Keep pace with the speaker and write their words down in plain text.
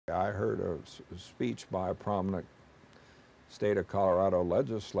I heard a speech by a prominent state of Colorado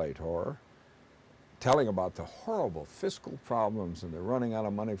legislator telling about the horrible fiscal problems, and they're running out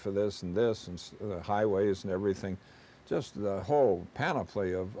of money for this and the highways and everything, just the whole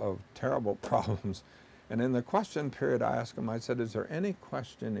panoply of terrible problems. And in the question period, I asked him, I said, is there any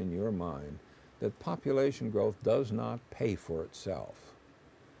question in your mind that population growth does not pay for itself?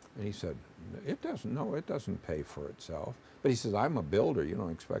 And he said, it doesn't, no, it doesn't pay for itself. But he says, I'm a builder. You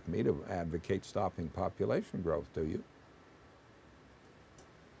don't expect me to advocate stopping population growth, do you?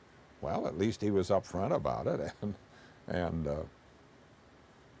 Well, at least he was upfront about it.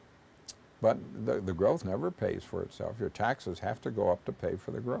 But the growth never pays for itself. Your taxes have to go up to pay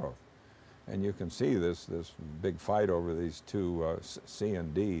for the growth. And you can see this big fight over these two C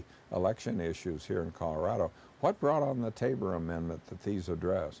and D election issues here in Colorado. What brought on the Tabor Amendment that these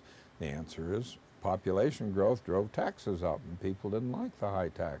address? The answer is population growth drove taxes up, and people didn't like the high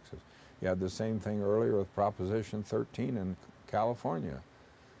taxes. You had the same thing earlier with Proposition 13 in California.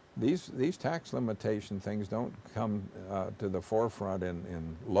 These tax limitation things don't come to the forefront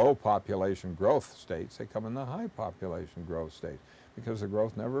in low population growth states. They come in the high population growth states because the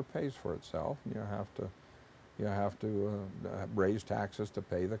growth never pays for itself, and you have to raise taxes to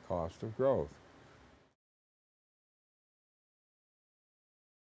pay the cost of growth.